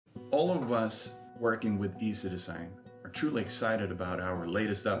All of us working with Ecdesign are truly excited about our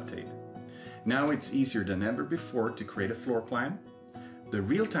latest update. Now it's easier than ever before to create a floor plan. The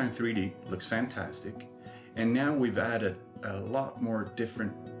real-time 3D looks fantastic, and now we've added a lot more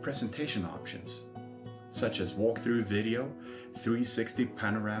different presentation options, such as walkthrough video, 360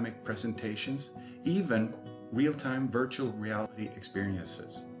 panoramic presentations, even real-time virtual reality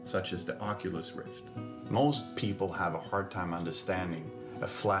experiences, such as the Oculus Rift. Most people have a hard time understanding a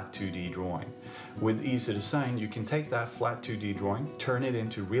flat 2D drawing. With Ecdesign, you can take that flat 2D drawing, turn it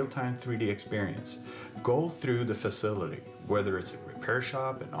into real-time 3D experience, go through the facility, whether it's a repair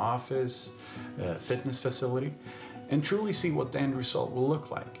shop, an office, a fitness facility, and truly see what the end result will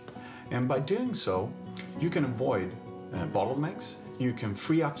look like. And by doing so, you can avoid bottlenecks, you can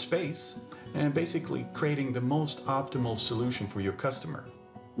free up space, and basically creating the most optimal solution for your customer.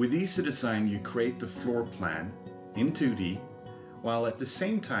 With Ecdesign, you create the floor plan in 2D, while at the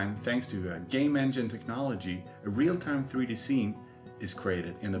same time, thanks to game engine technology, a real-time 3D scene is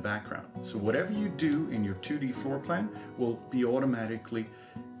created in the background. So whatever you do in your 2D floor plan will be automatically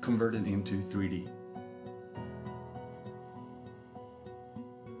converted into 3D.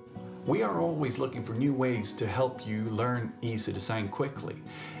 We are always looking for new ways to help you learn Ecdesign quickly.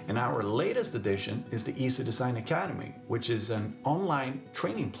 And our latest addition is the Ecdesign Academy, which is an online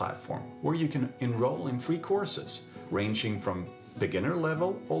training platform where you can enroll in free courses ranging from beginner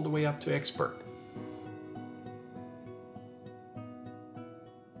level all the way up to expert.